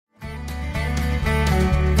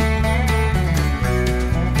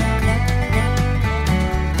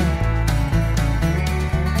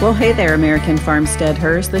Well, hey there, American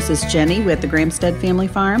Farmsteaders. This is Jenny with the Grahamstead Family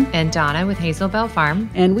Farm. And Donna with Hazel Bell Farm.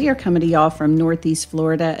 And we are coming to y'all from Northeast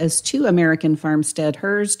Florida as two American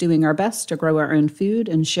farmsteaders doing our best to grow our own food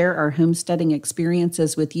and share our homesteading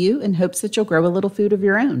experiences with you in hopes that you'll grow a little food of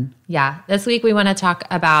your own. Yeah. This week we want to talk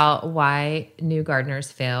about why new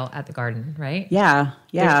gardeners fail at the garden, right? Yeah.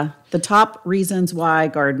 The top reasons why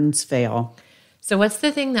gardens fail. So what's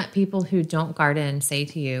the thing that people who don't garden say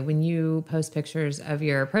to you when you post pictures of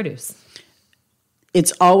your produce?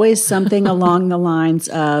 It's always something along the lines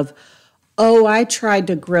of, oh, I tried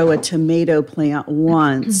to grow a tomato plant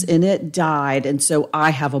once and it died, and so I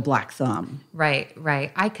have a black thumb. Right.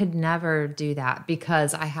 I could never do that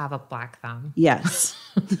because I have a black thumb. Yes.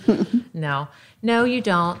 No, you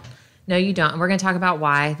don't. And we're going to talk about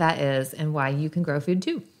why that is and why you can grow food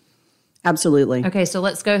too. Absolutely. Okay, so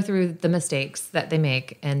let's go through the mistakes that they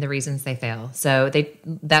make and the reasons they fail. So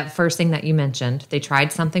that first thing that you mentioned, they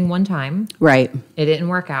tried something one time. Right. It didn't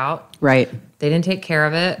work out. Right. They didn't take care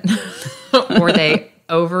of it or they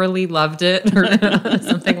overly loved it or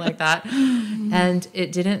something like that. And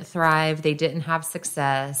it didn't thrive. They didn't have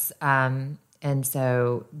success. And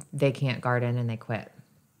so they can't garden and they quit.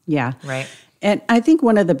 Yeah. Right. And I think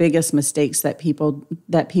one of the biggest mistakes that people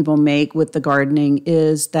make with the gardening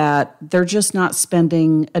is that they're just not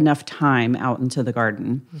spending enough time out into the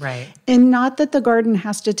garden. Right. And not that the garden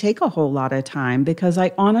has to take a whole lot of time, because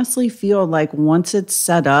I honestly feel like once it's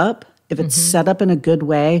set up, if it's set up in a good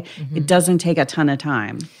way, it doesn't take a ton of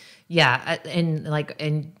time. Yeah,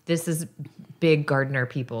 and this is big gardener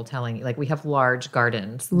people telling you, like, we have large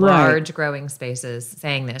gardens, large growing spaces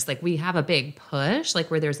saying this. Like, we have a big push,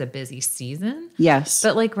 like where there's a busy season. Yes.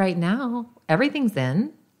 But like right now, everything's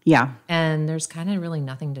in. Yeah. And there's kind of really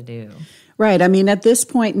nothing to do. Right. I mean, at this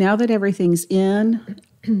point, now that everything's in,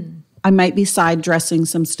 I might be side dressing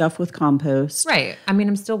some stuff with compost. Right. I mean,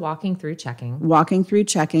 I'm still walking through checking,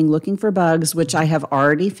 looking for bugs, which I have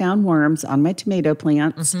already found worms on my tomato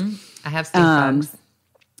plants. I have stink bugs.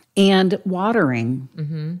 And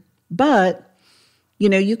watering. But,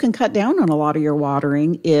 you can cut down on a lot of your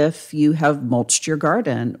watering if you have mulched your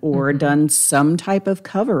garden or done some type of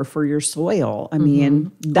cover for your soil. I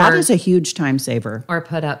mean, that is a huge time saver. Or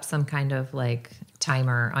put up some kind of like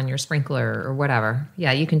timer on your sprinkler or whatever.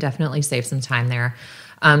 Yeah, you can definitely save some time there.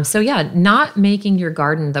 Not making your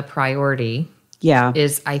garden the priority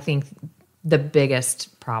is, I think, the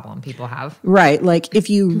biggest problem people have. Right. Like if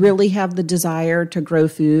you really have the desire to grow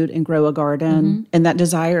food and grow a garden and that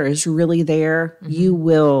desire is really there, you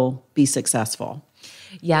will be successful.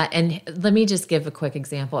 Yeah. And let me just give a quick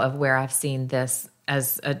example of where I've seen this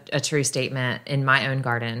as a true statement in my own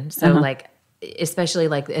garden. So especially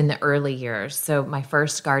like in the early years. So my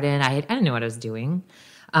first garden, I didn't know what I was doing.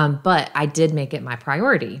 But I did make it my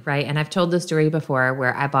priority, right? And I've told this story before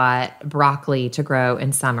where I bought broccoli to grow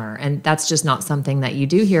in summer. And that's just not something that you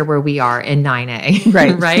do here where we are in 9A,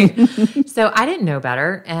 right? Right? So I didn't know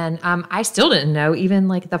better. And I still didn't know even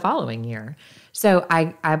like the following year. So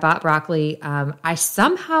I bought broccoli. I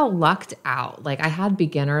somehow lucked out. Like I had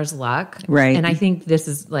beginner's luck. Right. And I think this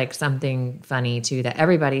is like something funny too, that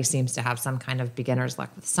everybody seems to have some kind of beginner's luck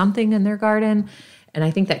with something in their garden. And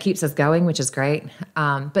I think that keeps us going, which is great.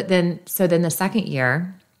 But then the second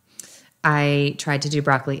year, I tried to do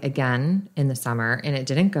broccoli again in the summer, and it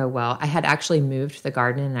didn't go well. I had actually moved the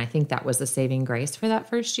garden, and I think that was the saving grace for that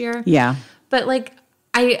first year. Yeah. But like,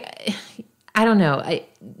 I don't know.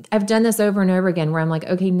 I've done this over and over again where I'm like,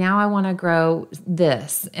 okay, now I want to grow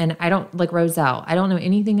this. And I don't like Roselle. I don't know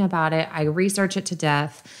anything about it. I research it to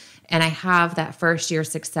death, and I have that first year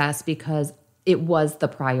success because it was the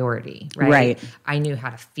priority, right? I knew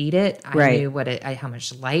how to feed it. I knew how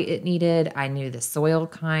much light it needed. I knew the soil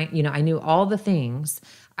kind, I knew all the things.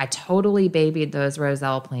 I totally babied those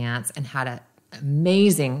Roselle plants and had an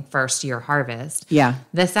amazing first year harvest. Yeah.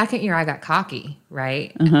 The second year I got cocky,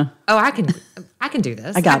 right? Oh, I can do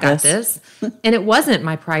this. I got this. And it wasn't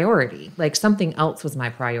my priority. Like something else was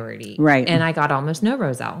my priority. Right. And I got almost no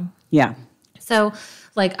Roselle. Yeah. So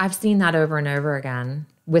like I've seen that over and over again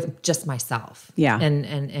with just myself. Yeah. And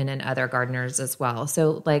in other gardeners as well.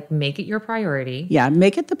 So like make it your priority. Yeah.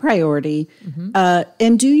 Make it the priority.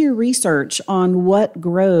 And do your research on what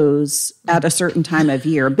grows at a certain time of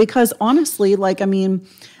year. Because honestly,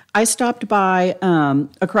 I stopped by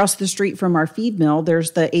across the street from our feed mill.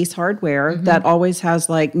 There's the Ace Hardware that always has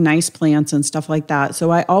like nice plants and stuff like that.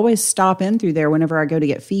 So I always stop in through there whenever I go to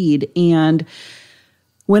get feed. And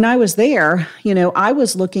when I was there, I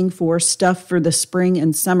was looking for stuff for the spring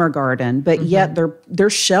and summer garden, but yet their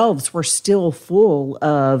shelves were still full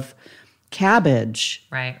of cabbage,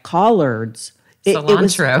 collards,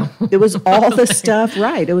 cilantro. It was all the stuff,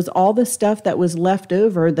 right? It was all the stuff that was left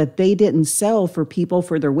over that they didn't sell for people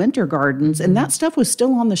for their winter gardens. And that stuff was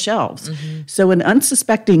still on the shelves. So an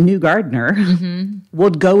unsuspecting new gardener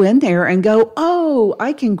would go in there and go, oh,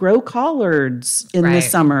 I can grow collards in the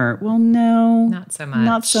summer. Well, no. Not so much.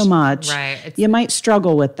 Not so much. Right. You might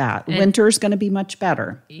struggle with that. Winter's going to be much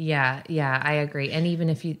better. Yeah, I agree. And even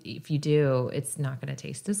if you do, it's not going to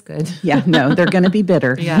taste as good. Yeah, no, they're going to be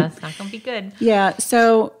bitter. Yeah, it's not going to be good. Yeah.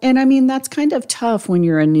 So, and I mean, that's kind of tough when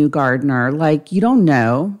you're a new gardener. Like, you don't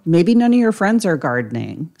know. Maybe none of your friends are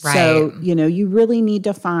gardening. Right. So, you really need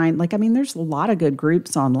to find, like, I mean, there's a lot of good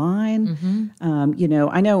groups online.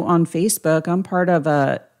 I know on Facebook, I'm part of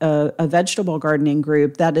a vegetable gardening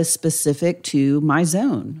group that is specific to my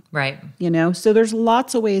zone. Right. So there's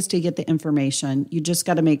lots of ways to get the information. You just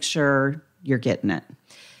got to make sure you're getting it.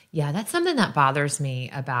 Yeah, that's something that bothers me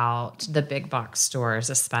about the big box stores,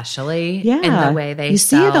 especially. Yeah. And the way they you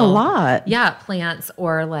sell. see it a lot. Yeah, plants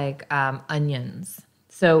or like onions.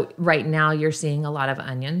 So right now you're seeing a lot of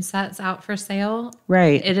onion sets out for sale.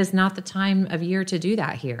 Right. It is not the time of year to do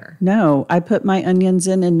that here. No, I put my onions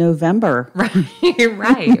in November.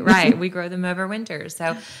 Right. We grow them over winter.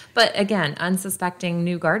 So, but again, unsuspecting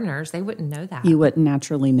new gardeners, they wouldn't know that. You wouldn't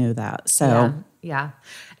naturally know that. So, yeah.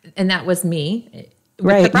 And that was me.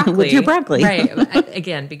 Right, with your broccoli. Right.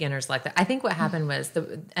 Again, beginners like that. I think what happened was,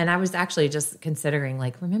 and I was actually just considering,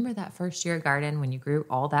 like, remember that first year garden when you grew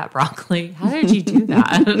all that broccoli? How did you do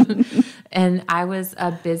that? And I was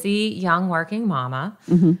a busy young working mama,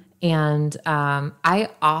 and I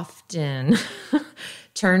often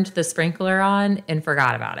turned the sprinkler on and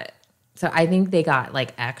forgot about it. So I think they got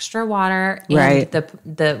like extra water, and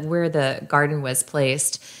the where the garden was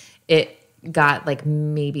placed, it got like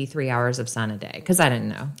maybe 3 hours of sun a day because I didn't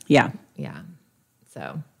know. Yeah.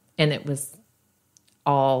 So, and it was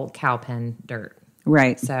all cow pen dirt.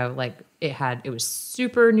 Right. So like it was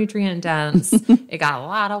super nutrient dense. It got a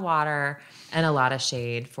lot of water and a lot of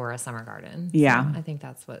shade for a summer garden. Yeah. So I think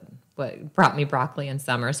that's what brought me broccoli in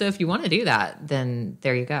summer. So if you want to do that, then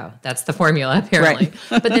there you go. That's the formula apparently.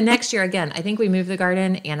 Right. But the next year, again, I think we moved the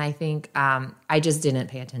garden and I think I just didn't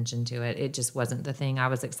pay attention to it. It just wasn't the thing I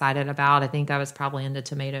was excited about. I think I was probably into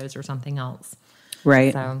tomatoes or something else.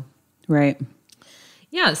 Right. So, right.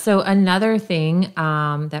 Yeah. So another thing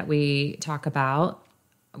that we talk about,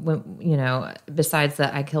 when, besides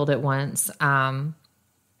that I killed it once,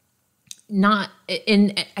 not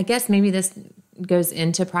in, I guess maybe this goes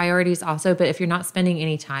into priorities also, but if you're not spending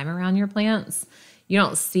any time around your plants, you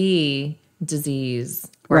don't see disease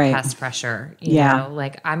or pest pressure. You know,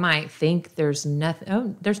 like I might think there's nothing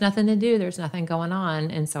to do. There's nothing going on.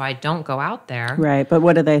 And so I don't go out there. Right. But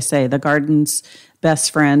what do they say? The garden's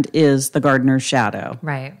best friend is the gardener's shadow.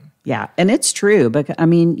 Right. Yeah. And it's true. But I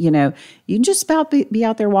mean, you can just about be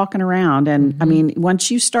out there walking around. And I mean, once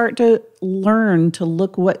you start to learn to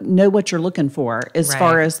know what you're looking for as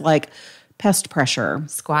far as like pest pressure.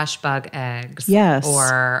 Squash bug eggs. Yes.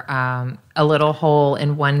 Or a little hole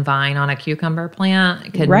in one vine on a cucumber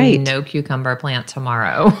plant could mean no cucumber plant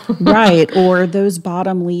tomorrow. Right. Or those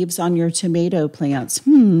bottom leaves on your tomato plants.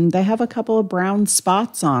 They have a couple of brown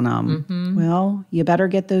spots on them. Well, you better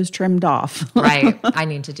get those trimmed off. Right. I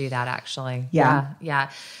need to do that actually. Yeah.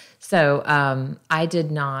 So I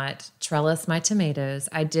did not trellis my tomatoes.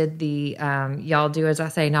 I did the y'all do as I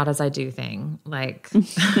say, not as I do thing. Like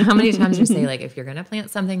how many times you say, like, if you're going to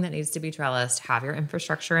plant something that needs to be trellised, have your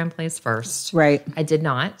infrastructure in place first. Right. I did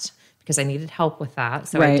not because I needed help with that.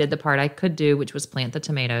 So I did the part I could do, which was plant the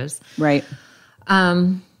tomatoes. Right.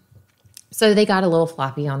 So they got a little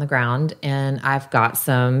floppy on the ground, and I've got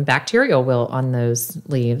some bacterial wilt on those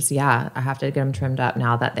leaves. Yeah, I have to get them trimmed up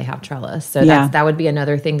now that they have trellis. So that would be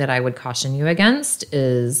another thing that I would caution you against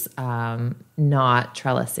is not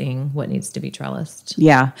trellising what needs to be trellised.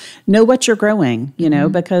 Yeah. Know what you're growing,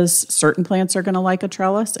 because certain plants are going to like a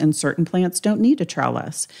trellis and certain plants don't need a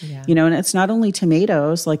trellis. Yeah. And it's not only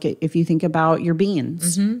tomatoes. Like if you think about your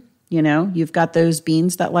beans, you've got those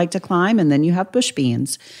beans that like to climb, and then you have bush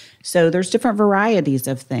beans. So there's different varieties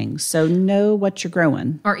of things. So know what you're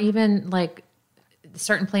growing. Or even like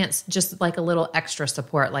certain plants just like a little extra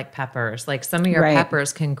support, like peppers. Like some of your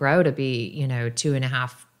peppers can grow to be,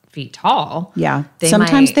 2.5 feet tall. Yeah.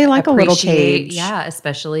 Sometimes they like a little cage. Yeah.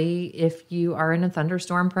 Especially if you are in a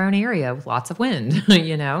thunderstorm prone area with lots of wind,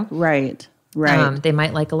 Right. They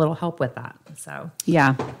might like a little help with that. So,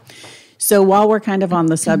 yeah. So while we're kind of on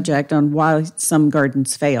the subject on why some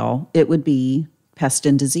gardens fail, it would be pest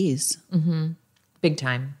and disease. Big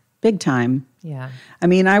time. big time. Yeah. I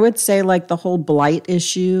mean, I would say like the whole blight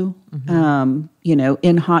issue,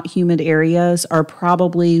 in hot, humid areas are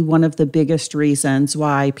probably one of the biggest reasons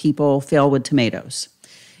why people fail with tomatoes.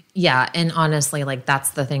 Yeah. And honestly, like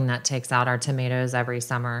that's the thing that takes out our tomatoes every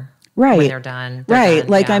summer. Right. When they're done. Right.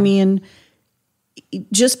 Like, yeah. I mean,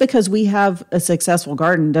 just because we have a successful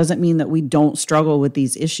garden doesn't mean that we don't struggle with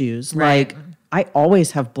these issues. Right. Like, I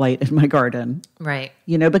always have blight in my garden. Right.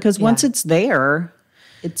 Because once it's there,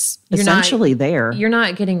 it's essentially there. You're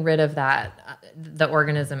not getting rid of that, the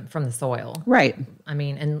organism from the soil. Right. I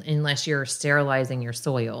mean, unless you're sterilizing your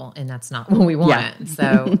soil, and that's not what we want. Yeah.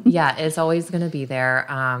 So, it's always going to be there.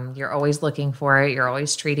 You're always looking for it. You're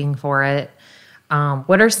always treating for it.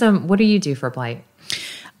 What do you do for blight?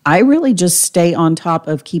 I really just stay on top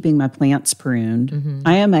of keeping my plants pruned. Mm-hmm.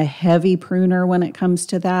 I am a heavy pruner when it comes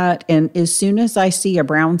to that. And as soon as I see a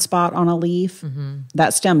brown spot on a leaf,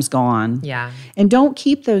 that stem's gone. Yeah. And don't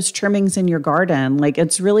keep those trimmings in your garden. Like,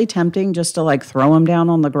 it's really tempting just to like throw them down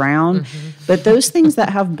on the ground. Mm-hmm. But those things that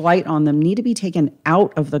have blight on them need to be taken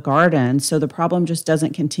out of the garden so the problem just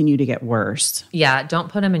doesn't continue to get worse. Yeah. Don't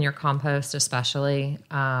put them in your compost, especially.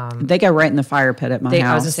 They go right in the fire pit at my house.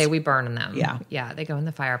 I was going to say, we burn them. Yeah. Yeah. They go in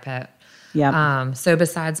the fire pit. Yeah. So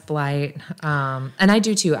besides blight, and I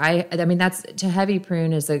do too. I mean, that's to heavy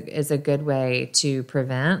prune is a good way to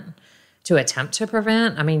attempt to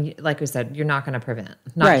prevent. I mean, like we said, you're not going to prevent,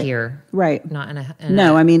 not here, right? Not in a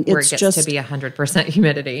no. I mean, where it's it gets just to be 100%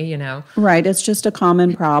 humidity. Right. It's just a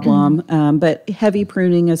common problem, but heavy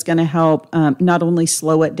pruning is going to help not only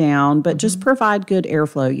slow it down, but just provide good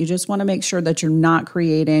airflow. You just want to make sure that you're not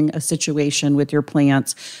creating a situation with your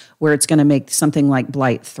plants where it's going to make something like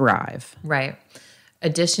blight thrive. Right.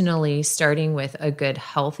 Additionally, starting with a good,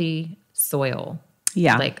 healthy soil.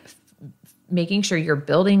 Yeah. Like making sure you're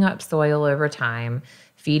building up soil over time,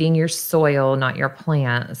 feeding your soil, not your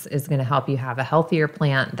plants, is going to help you have a healthier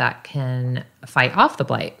plant that can fight off the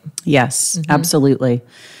blight. Yes, absolutely.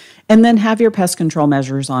 And then have your pest control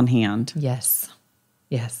measures on hand. Yes.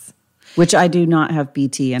 Yes. Which I do not have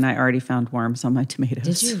BT, and I already found worms on my tomatoes.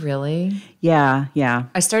 Did you really? Yeah.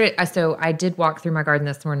 I did walk through my garden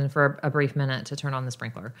this morning for a brief minute to turn on the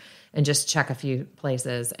sprinkler and just check a few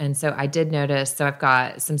places. And so I did notice, I've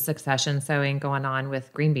got some succession sowing going on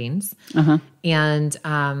with green beans. And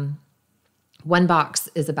one box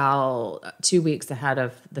is about 2 weeks ahead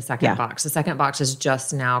of the second box. The second box is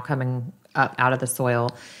just now coming up out of the soil.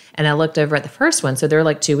 And I looked over at the first one. So they're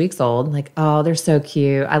like 2 weeks old. Like, oh, they're so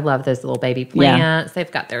cute. I love those little baby plants.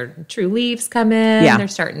 They've got their true leaves come in. They're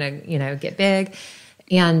starting to, get big.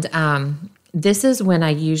 And this is when I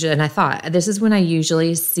usually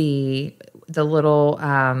see the little,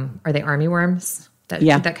 are they army worms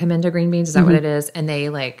that come into green beans? Is that what it is? And they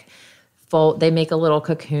they make a little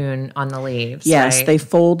cocoon on the leaves. Yes, right? they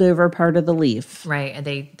fold over part of the leaf. Right. And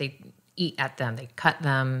they eat at them. They cut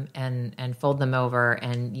them and fold them over,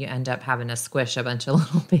 and you end up having to squish a bunch of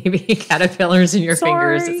little baby caterpillars in your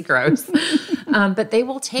fingers. It's gross. But they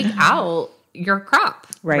will take out your crop.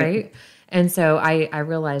 Right. And so I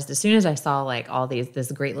realized as soon as I saw like all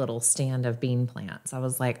this great little stand of bean plants, I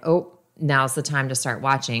was like, oh, now's the time to start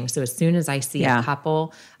watching. So as soon as I see a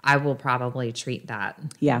couple, I will probably treat that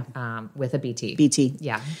with a BT. BT.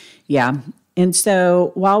 Yeah. Yeah. And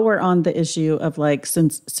so while we're on the issue of like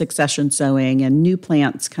succession sowing and new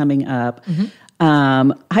plants coming up,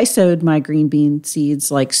 I sowed my green bean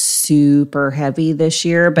seeds like super heavy this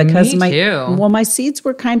year because my seeds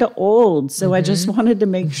were kind of old. So I just wanted to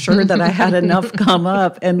make sure that I had enough come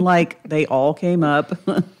up, and like they all came up.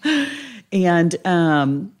 And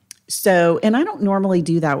and I don't normally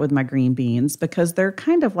do that with my green beans because they're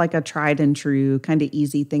kind of like a tried and true, kind of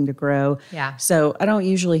easy thing to grow. Yeah. So I don't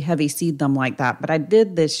usually heavy seed them like that, but I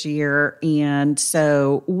did this year. And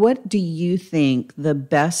so what do you think the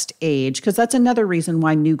best age, because that's another reason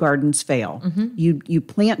why new gardens fail. You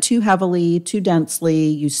plant too heavily, too densely,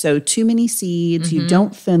 you sow too many seeds, you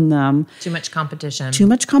don't thin them. Too much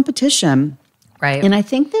competition. Right. And I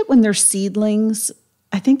think that when they're seedlings,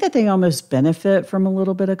 I think that they almost benefit from a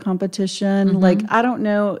little bit of competition. Like, I don't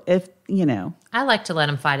know if, I like to let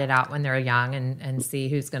them fight it out when they're young and see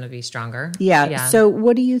who's going to be stronger. Yeah. So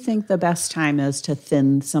what do you think the best time is to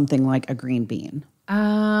thin something like a green bean?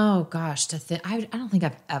 Oh, gosh. I don't think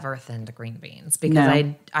I've ever thinned green beans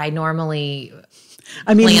because I normally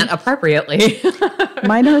plant appropriately.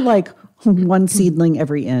 Mine are like one seedling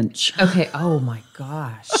every inch. Okay. Oh, my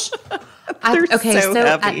gosh.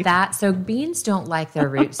 So beans don't like their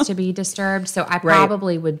roots to be disturbed. So I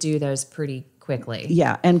probably would do those pretty quickly.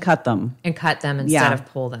 Yeah, and cut them. Instead of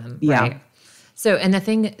pull them. Right. So, and the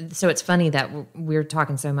thing, so it's funny that we're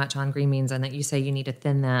talking so much on green beans and that you say you need to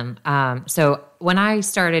thin them. So when I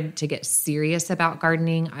started to get serious about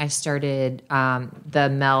gardening, I started the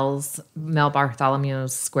Mel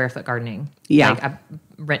Bartholomew's Square Foot Gardening. Yeah. Like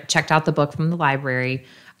I checked out the book from the library.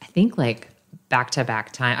 I think like back to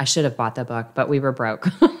back time. I should have bought the book, but we were broke.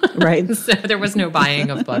 Right. So there was no buying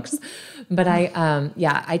of books. But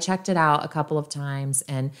I checked it out a couple of times,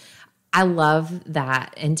 and I love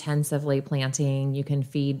that intensively planting. You can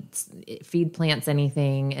feed plants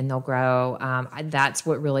anything and they'll grow. That's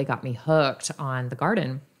what really got me hooked on the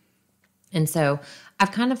garden. And so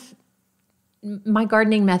my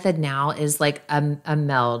gardening method now is like a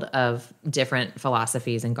meld of different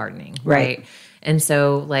philosophies in gardening, right? And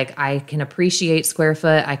so like I can appreciate square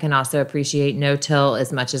foot. I can also appreciate no-till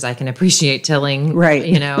as much as I can appreciate tilling, right?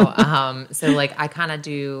 So like I kind of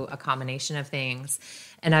do a combination of things.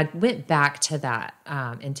 And I went back to that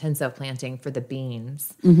intensive planting for the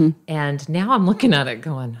beans. Mm-hmm. And now I'm looking at it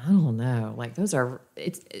going, I don't know. Like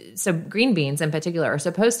so green beans in particular are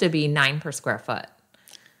supposed to be 9 per square foot.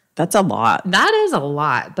 That's a lot. That is a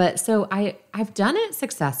lot. But so I've done it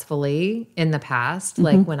successfully in the past, mm-hmm.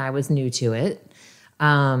 like when I was new to it.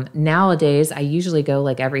 Nowadays, I usually go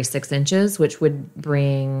like every 6 inches, which would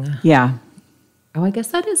bring... Yeah. Oh, I guess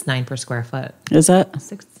that is 9 per square foot. Is it?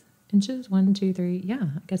 6 inches? 1, 2, 3. Yeah,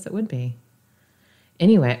 I guess it would be.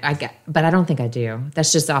 Anyway, but I don't think I do.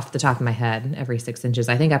 That's just off the top of my head, every 6 inches.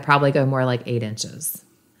 I think I probably go more like 8 inches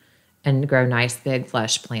and grow nice, big,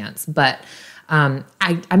 flush plants. But I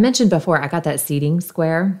mentioned before, I got that seeding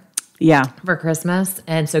square for Christmas.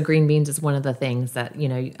 And so green beans is one of the things that, you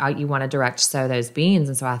want to direct sow those beans.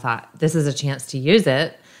 And so I thought, this is a chance to use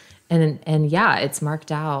it. And yeah, it's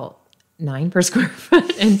marked out 9 per square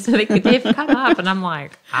foot. And so they've cut up, and I'm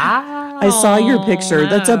like, I saw your picture.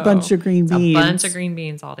 That's a bunch of green beans. A bunch of green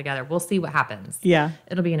beans all together. We'll see what happens. Yeah.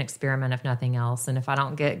 It'll be an experiment if nothing else. And if I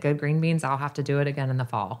don't get good green beans, I'll have to do it again in the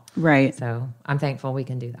fall. Right. So I'm thankful we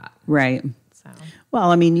can do that. Right. So,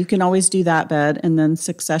 well, I mean, you can always do that bed and then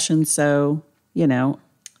succession sow,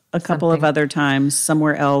 a couple of other times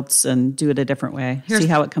somewhere else and do it a different way. See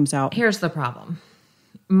how it comes out. Here's the problem.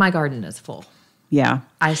 My garden is full. Yeah.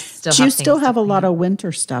 I still you still have a lot of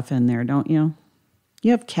winter stuff in there, don't you?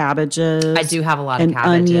 You have cabbages. I do have a lot of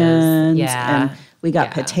cabbages. Onions. Yeah. And we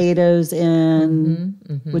got potatoes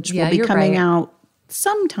in, which will be coming out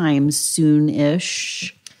sometime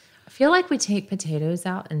soon-ish. I feel like we take potatoes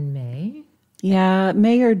out in May. Yeah,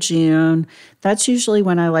 May or June. That's usually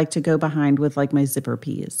when I like to go behind with like my zipper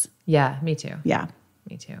peas. Yeah, me too. Yeah.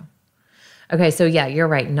 Me too. Okay, so yeah, you're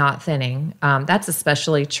right, not thinning. That's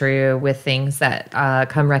especially true with things that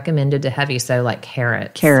come recommended to heavy, so like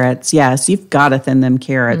carrots. Carrots, yes. You've got to thin them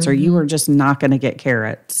carrots or you are just not going to get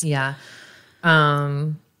carrots. Yeah.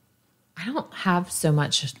 I don't have so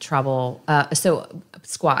much trouble. So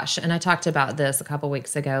squash, and I talked about this a couple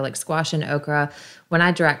weeks ago, like squash and okra. When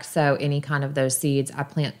I direct sow any kind of those seeds, I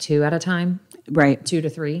plant 2 at a time. Right. 2 to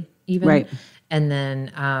 3 even. Right. And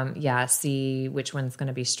then, see which one's going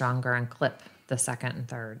to be stronger and clip the second and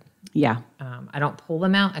third. Yeah. I don't pull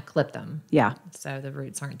them out. I clip them. Yeah. So the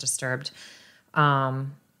roots aren't disturbed.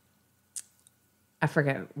 I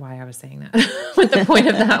forget why I was saying that, what the point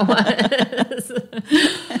of that was.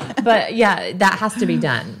 But yeah, that has to be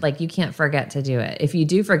done. Like you can't forget to do it. If you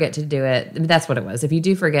do forget to do it, that's what it was. If you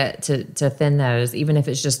do forget to thin those, even if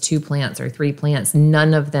it's just 2 plants or 3 plants,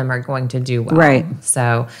 none of them are going to do well. Right.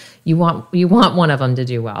 So you want one of them to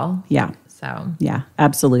do well. Yeah. So yeah,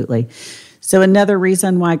 absolutely. So another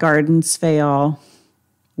reason why gardens fail,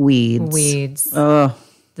 weeds. Weeds. Oh.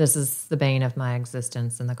 This is the bane of my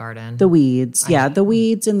existence in the garden. The weeds. Yeah, the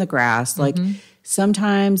weeds in the grass. Like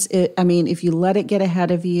sometimes, if you let it get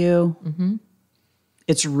ahead of you,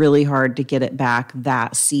 it's really hard to get it back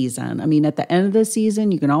that season. I mean, at the end of the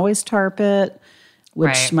season, you can always tarp it,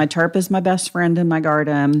 which my tarp is my best friend in my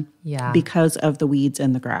garden because of the weeds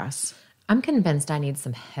in the grass. I'm convinced I need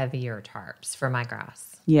some heavier tarps for my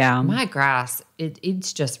grass. Yeah. My grass,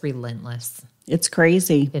 it's just relentless. It's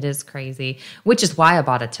crazy. It is crazy, which is why I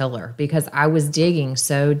bought a tiller, because I was digging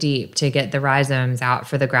so deep to get the rhizomes out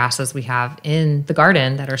for the grasses we have in the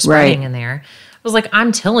garden that are spreading in there. I was like,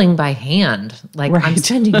 I'm tilling by hand. Like I'm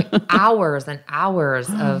spending hours and hours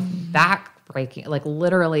of back breaking. Like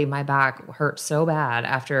literally my back hurt so bad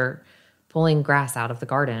after pulling grass out of the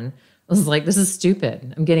garden. I was like, this is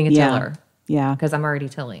stupid. I'm getting a tiller. Yeah. Because I'm already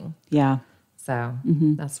tilling. Yeah. So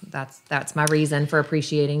that's my reason for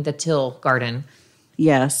appreciating the till garden.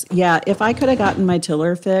 Yes. Yeah. If I could have gotten my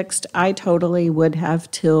tiller fixed, I totally would have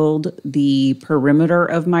tilled the perimeter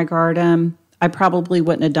of my garden. I probably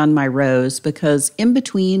wouldn't have done my rows, because in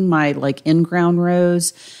between my like in-ground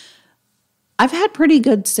rows, I've had pretty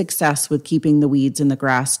good success with keeping the weeds and the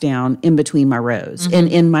grass down in between my rows and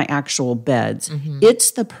in my actual beds.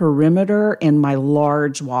 It's the perimeter and my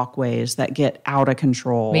large walkways that get out of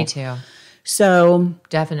control. Me too. So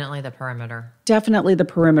Definitely the perimeter. definitely the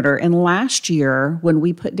perimeter. And last year when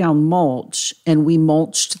we put down mulch and we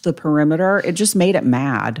mulched the perimeter, it just made it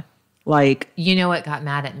mad. Like, You know what got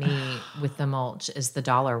mad at me with the mulch is the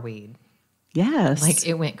dollar weed. yes. Like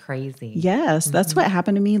it went crazy. Yes, that's what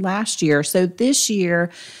happened to me last year. So this year,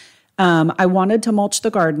 I wanted to mulch the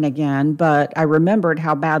garden again, but I remembered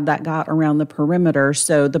how bad that got around the perimeter.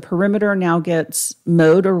 So the perimeter now gets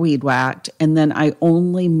mowed or weed whacked, and then I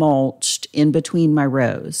only mulched in between my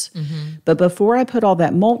rows. But before I put all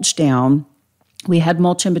that mulch down, we had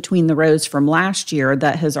mulch in between the rows from last year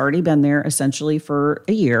that has already been there essentially for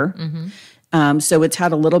a year. So it's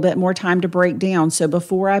had a little bit more time to break down. So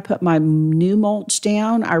before I put my new mulch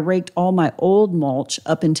down, I raked all my old mulch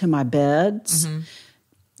up into my beds,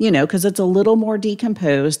 because it's a little more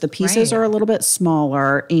decomposed. The pieces Right. are a little bit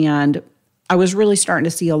smaller, and I was really starting to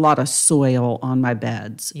see a lot of soil on my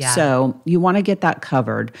beds. Yeah. So you want to get that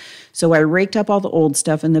covered. So I raked up all the old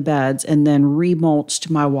stuff in the beds and then remulched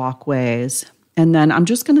my walkways. And then I'm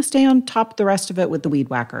just going to stay on top of the rest of it with the weed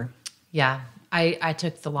whacker. Yeah. I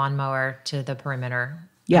took the lawnmower to the perimeter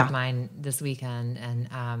Yeah. of mine this weekend,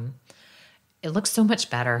 and it looks so much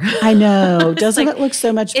better. I know. Doesn't like- it look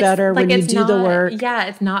so much It's better like when you it's do the not- work? Yeah,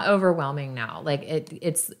 it's not overwhelming now. Like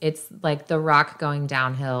it's like the rock going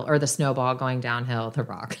downhill or the snowball going downhill. The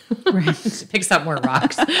rock, right? It picks up more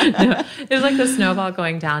rocks. No, it's like the snowball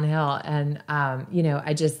going downhill, and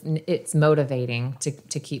it's motivating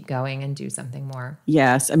to keep going and do something more.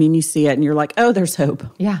 Yes. I mean, you see it and you're like, oh, there's hope.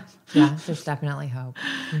 Yeah, there's definitely hope.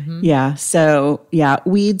 Yeah. So,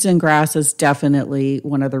 weeds and grass is definitely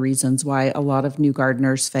one of the reasons why a lot of new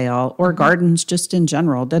gardeners fail, or gardens just in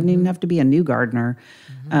general. Doesn't even have to be a new gardener.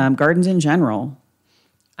 Gardens in general.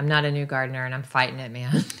 I'm not a new gardener, and I'm fighting it,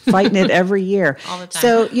 man. Fighting it every year. All the time.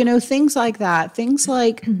 So, things like that, things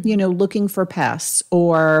like, looking for pests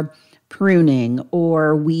or pruning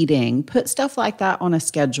or weeding, put stuff like that on a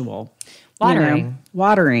schedule. Watering.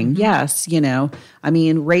 Watering, yes. I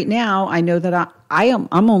mean, right now I know that I'm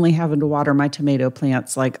only having to water my tomato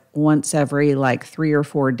plants like once every like 3 or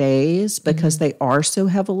 4 days because they are so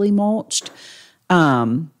heavily mulched.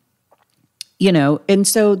 And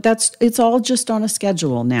so it's all just on a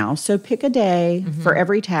schedule now. So pick a day for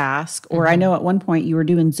every task. Or I know at one point you were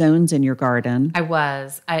doing zones in your garden. I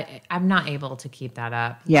was. I'm not able to keep that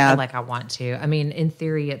up. Yeah. Like I want to. I mean, in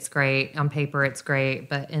theory, it's great. On paper, it's great.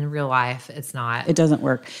 But in real life, it's not. It doesn't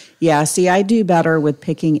work. Yeah, see, I do better with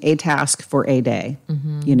picking a task for a day.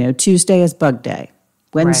 Tuesday is bug day.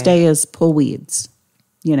 Wednesday is pull weeds.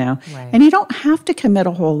 Right. And you don't have to commit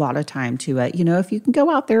a whole lot of time to it. If you can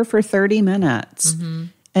go out there for 30 minutes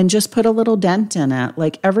and just put a little dent in it,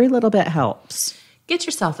 like every little bit helps. Get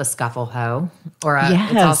yourself a scuffle hoe, or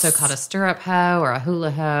Yes. it's also called a stirrup hoe or a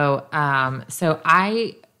hula hoe. So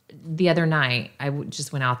the other night,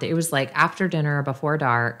 just went out there. It was like after dinner, before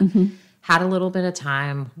dark, had a little bit of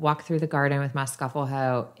time, walked through the garden with my scuffle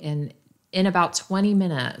hoe, and in about 20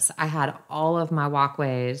 minutes, I had all of my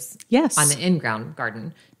walkways on the in-ground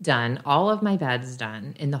garden done, all of my beds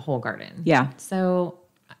done in the whole garden. Yeah. So,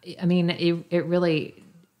 I mean, it really,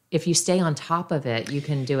 if you stay on top of it, you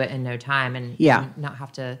can do it in no time and not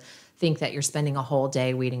have to think that you're spending a whole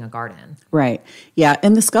day weeding a garden. Right. Yeah.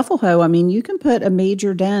 And the scuffle hoe, I mean, you can put a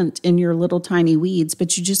major dent in your little tiny weeds,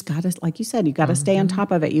 but you just got to, like you said, you got to stay on top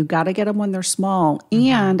of it. You got to get them when they're small.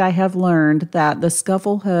 And I have learned that the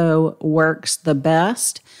scuffle hoe works the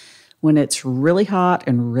best when it's really hot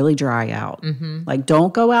and really dry out. Like,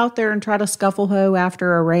 don't go out there and try to scuffle hoe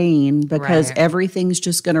after a rain because Right. everything's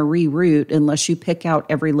just going to reroot unless you pick out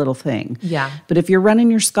every little thing. Yeah. But if you're running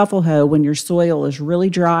your scuffle hoe when your soil is really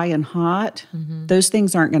dry and hot, those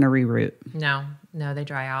things aren't going to reroot. No, they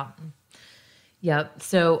dry out. Yep.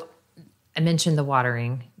 So I mentioned the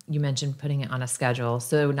watering. You mentioned putting it on a schedule.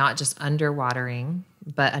 So not just underwatering,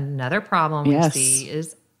 but another problem we Yes. see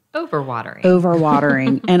is overwatering.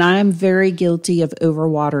 Overwatering. And I'm very guilty of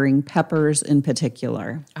overwatering peppers in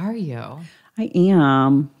particular. Are you? I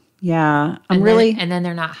am. Yeah. And then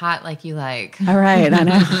they're not hot like you like. All right, I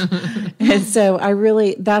know. And so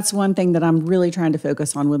that's one thing that I'm really trying to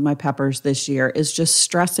focus on with my peppers this year is just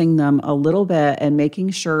stressing them a little bit and making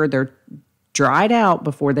sure they're dried out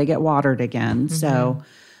before they get watered again. So,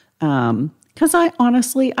 because I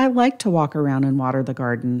like to walk around and water the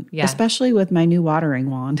garden, Yeah. especially with my new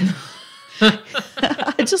watering wand.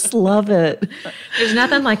 I just love it. There's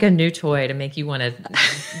nothing like a new toy to make you want to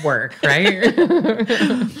work, right?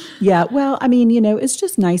 Yeah. Well, I mean, it's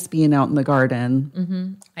just nice being out in the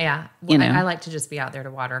garden. Yeah. Well, I like to just be out there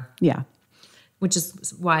to water. Yeah. Which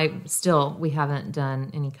is why still we haven't done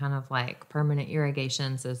any kind of like permanent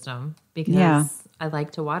irrigation system because I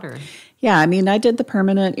like to water. Yeah. I mean, I did the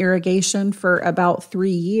permanent irrigation for about 3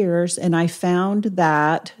 years, and I found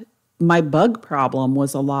that my bug problem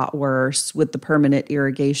was a lot worse with the permanent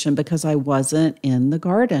irrigation because I wasn't in the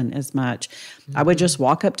garden as much. I would just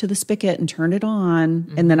walk up to the spigot and turn it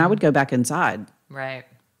on, and then I would go back inside. Right.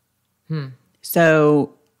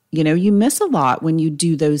 So, you miss a lot when you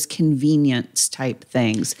do those convenience type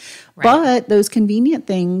things. Right. But those convenient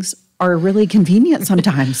things are really convenient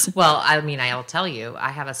sometimes. Well, I mean, I'll tell you, I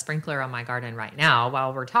have a sprinkler on my garden right now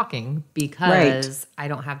while we're talking because I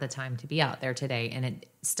don't have the time to be out there today, and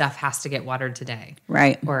stuff has to get watered today.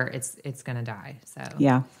 Right. Or it's going to die. So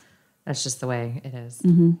yeah, that's just the way it is.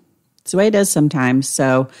 Mm-hmm. It's the way it is sometimes.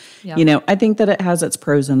 So, I think that it has its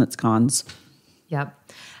pros and its cons. Yep.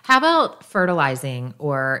 How about fertilizing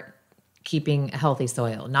or keeping a healthy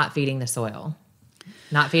soil, not feeding the soil?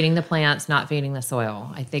 Not feeding the plants, not feeding the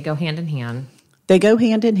soil. They go hand in hand. They go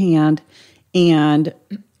hand in hand. And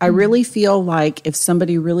I really feel like if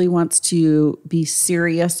somebody really wants to be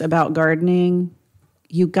serious about gardening,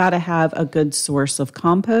 you got to have a good source of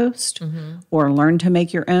compost or learn to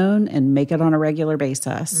make your own and make it on a regular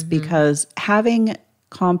basis. Because having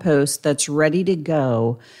compost that's ready to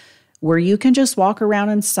go, where you can just walk around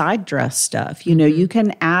and side dress stuff. You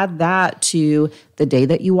can add that to the day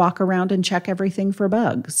that you walk around and check everything for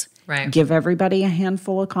bugs. Right. Give everybody a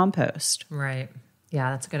handful of compost. Right. Yeah,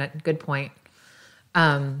 that's a good point.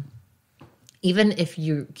 Even if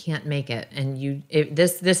you can't make it, and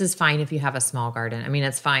this is fine if you have a small garden. I mean,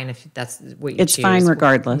 it's fine if that's what you choose. It's fine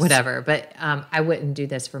regardless. Whatever. But I wouldn't do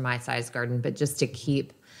this for my size garden, but just to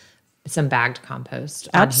keep some bagged compost.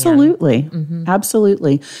 Absolutely.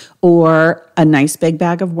 Absolutely. Or a nice big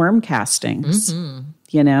bag of worm castings.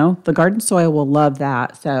 The garden soil will love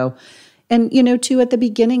that. So, and, too, at the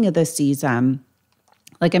beginning of the season,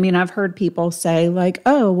 I've heard people say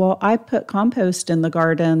oh, well, I put compost in the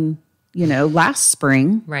garden, last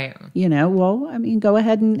spring. Right. Go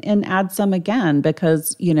ahead and add some again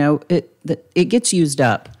because, it gets used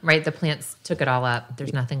up. Right. The plants took it all up.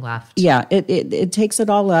 There's nothing left. Yeah. It takes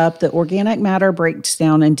it all up. The organic matter breaks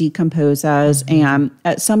down and decomposes. And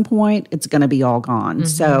at some point, it's going to be all gone.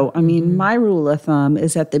 So, my rule of thumb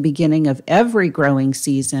is at the beginning of every growing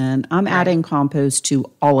season, I'm adding compost to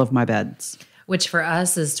all of my beds. Which for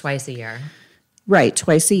us is twice a year. Right,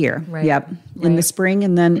 twice a year. Right. Yep. In the spring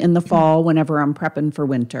and then in the fall whenever I'm prepping for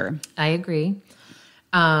winter. I agree.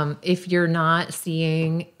 If you're not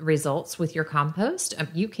seeing results with your compost,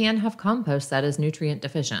 you can have compost that is nutrient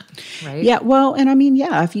deficient, right? Yeah, well, and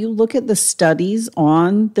if you look at the studies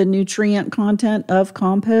on the nutrient content of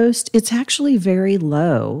compost, it's actually very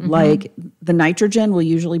low. Like the nitrogen will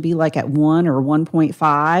usually be at 1 or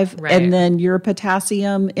 1.5, right. And then your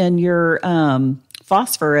potassium and your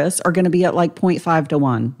phosphorus are going to be at 0.5 to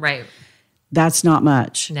 1. Right. That's not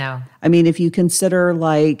much. No. If you consider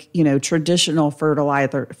traditional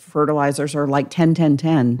fertilizers are 10, 10,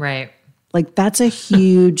 10. Right. That's a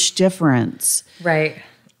huge difference. Right.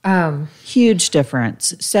 Huge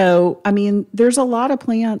difference. So, there's a lot of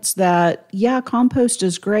plants that, compost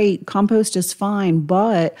is great. Compost is fine,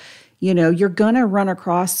 but you're going to run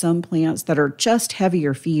across some plants that are just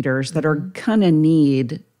heavier feeders that are going to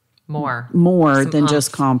need more than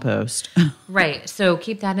just compost. Right. So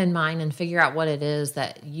keep that in mind and figure out what it is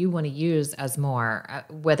that you want to use as more,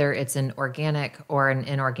 whether it's an organic or an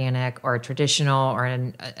inorganic or a traditional or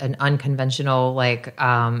an unconventional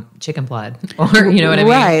chicken blood or you know what I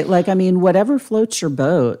mean? Right. Whatever floats your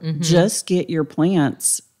boat, just get your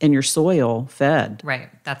plants and your soil fed. Right.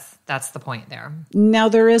 That's the point there. Now,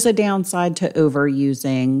 there is a downside to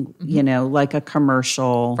overusing, a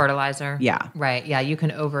commercial fertilizer. Yeah. Right. Yeah. You can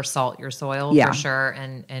oversalt your soil for sure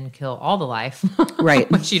and kill all the life. Right.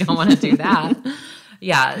 But you don't want to do that.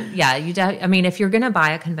 Yeah. If you're going to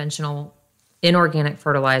buy a conventional inorganic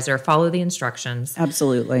fertilizer, follow the instructions.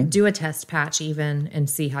 Absolutely. Do a test patch even and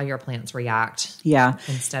see how your plants react. Yeah.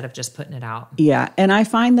 Instead of just putting it out. Yeah. And I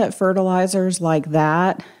find that fertilizers like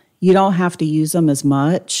that, you don't have to use them as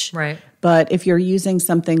much. Right. But if you're using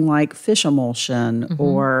something like fish emulsion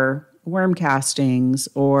or worm castings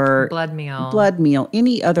or blood meal,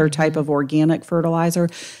 any other type of organic fertilizer,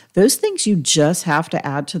 those things you just have to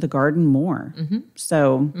add to the garden more.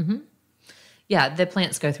 So, yeah, the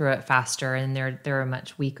plants go through it faster and they're a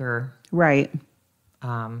much weaker right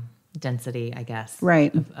density, I guess,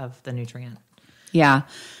 Right. of the nutrient. Yeah.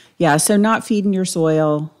 Yeah. So not feeding your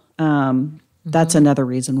soil. That's another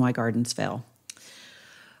reason why gardens fail.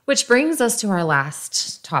 Which brings us to our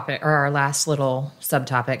last topic, or our last little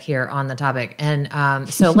subtopic here on the topic.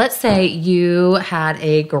 And so let's say you had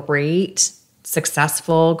a great,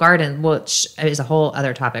 successful garden, which is a whole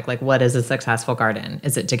other topic. Like, what is a successful garden?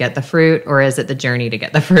 Is it to get the fruit, or is it the journey to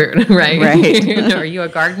get the fruit, right? Right. Are you a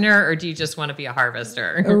gardener, or do you just want to be a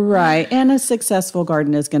harvester? Right. And a successful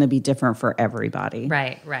garden is going to be different for everybody.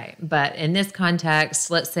 Right. But in this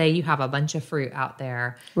context, let's say you have a bunch of fruit out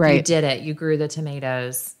there. Right. You did it. You grew the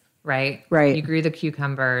tomatoes, right? Right. You grew the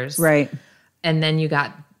cucumbers. Right. And then you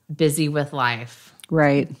got busy with life.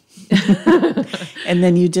 Right. And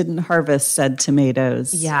then you didn't harvest said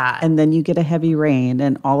tomatoes. Yeah. And then you get a heavy rain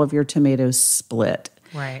and all of your tomatoes split.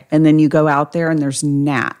 Right. And then you go out there and there's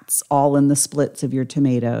gnats all in the splits of your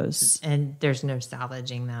tomatoes. And there's no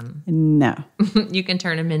salvaging them. No. You can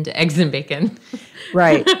turn them into eggs and bacon.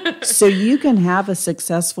 Right. So you can have a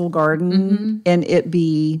successful garden and it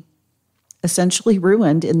be essentially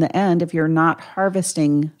ruined in the end if you're not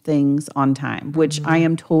harvesting things on time, which I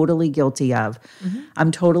am totally guilty of. I'm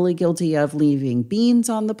totally guilty of leaving beans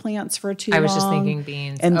on the plants for too long. I was just thinking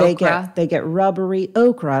beans. And Okra. they get rubbery.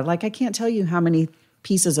 Okra. Like, I can't tell you how many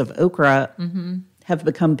pieces of okra have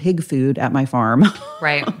become pig food at my farm.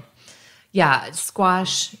 Right. Yeah,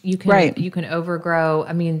 squash, you can overgrow.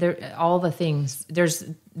 I mean, all the things. There's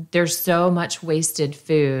so much wasted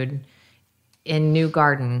food in new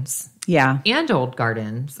gardens. Yeah. And old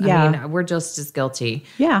gardens. Yeah. I mean, we're just as guilty.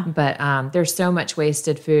 Yeah. But there's so much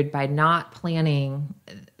wasted food by not planning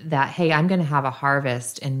that, hey, I'm going to have a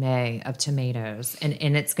harvest in May of tomatoes and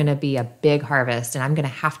it's going to be a big harvest and I'm going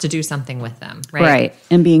to have to do something with them. Right. Right.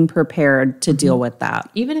 And being prepared to deal with that.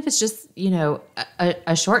 Even if it's just,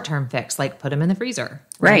 a short-term fix, like put them in the freezer.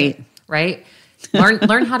 Right. Right.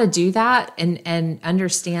 Learn how to do that and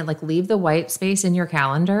understand, like, leave the white space in your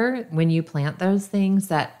calendar when you plant those things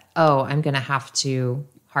that, oh, I'm going to have to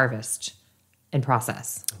harvest and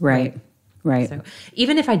process. Right. Right. So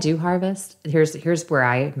even if I do harvest, here's where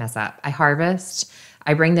I mess up. I harvest,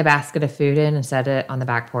 I bring the basket of food in and set it on the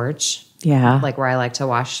back porch. Yeah. Like where I like to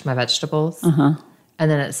wash my vegetables. And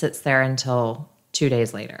then it sits there until 2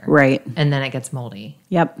 days later. Right. And then it gets moldy.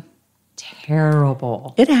 Yep.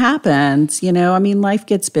 Terrible. It happens. I mean, life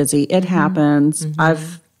gets busy. It happens.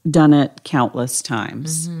 I've done it countless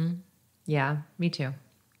times. Yeah, me too.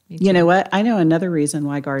 You know what? I know another reason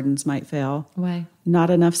why gardens might fail. Why? Not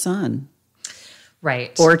enough sun.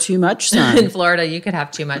 Right. Or too much sun. In Florida, you could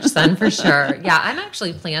have too much sun for sure. Yeah, I'm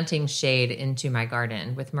actually planting shade into my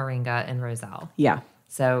garden with moringa and roselle. Yeah.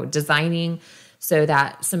 So designing so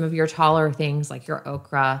that some of your taller things like your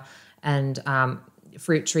okra and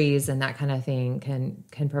fruit trees and that kind of thing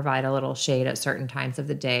can provide a little shade at certain times of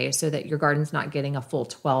the day so that your garden's not getting a full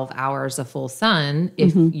 12 hours of full sun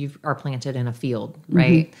if you are planted in a field,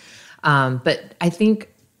 right? But I think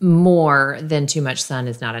more than too much sun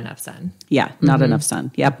is not enough sun. Yeah, not enough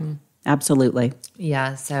sun. Yep, absolutely.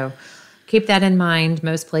 Yeah, so keep that in mind.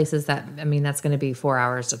 Most places that's going to be 4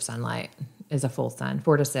 hours of sunlight is a full sun,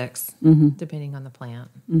 4 to 6, depending on the plant.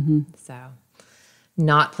 So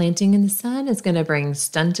not planting in the sun is going to bring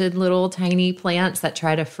stunted little tiny plants that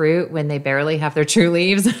try to fruit when they barely have their true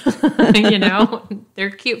leaves. They're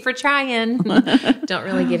cute for trying. Don't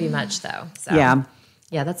really give you much though. So yeah,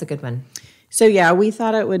 that's a good one. So yeah, we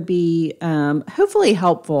thought it would be hopefully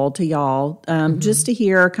helpful to y'all just to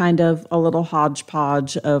hear kind of a little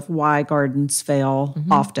hodgepodge of why gardens fail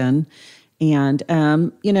often. And,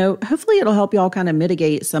 hopefully it'll help y'all kind of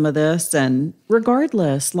mitigate some of this. And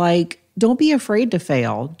regardless, don't be afraid to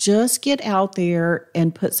fail. Just get out there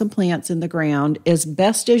and put some plants in the ground as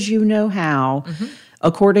best as you know how,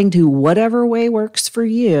 according to whatever way works for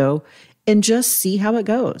you, and just see how it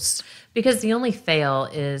goes. Because the only fail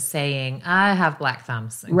is saying, I have black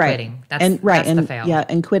thumbs and quitting. That's the fail. Yeah,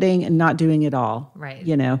 and quitting and not doing it all. Right.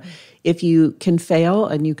 If you can fail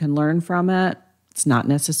and you can learn from it, it's not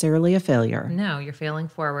necessarily a failure. No, you're failing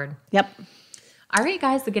forward. Yep. All right,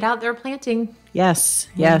 guys, so get out there planting. Yes.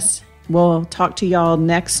 We'll talk to y'all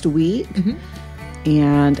next week.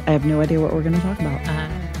 And I have no idea what we're going to talk about.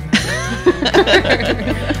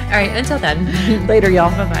 All right, until then. Later, y'all.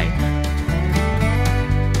 Bye-bye.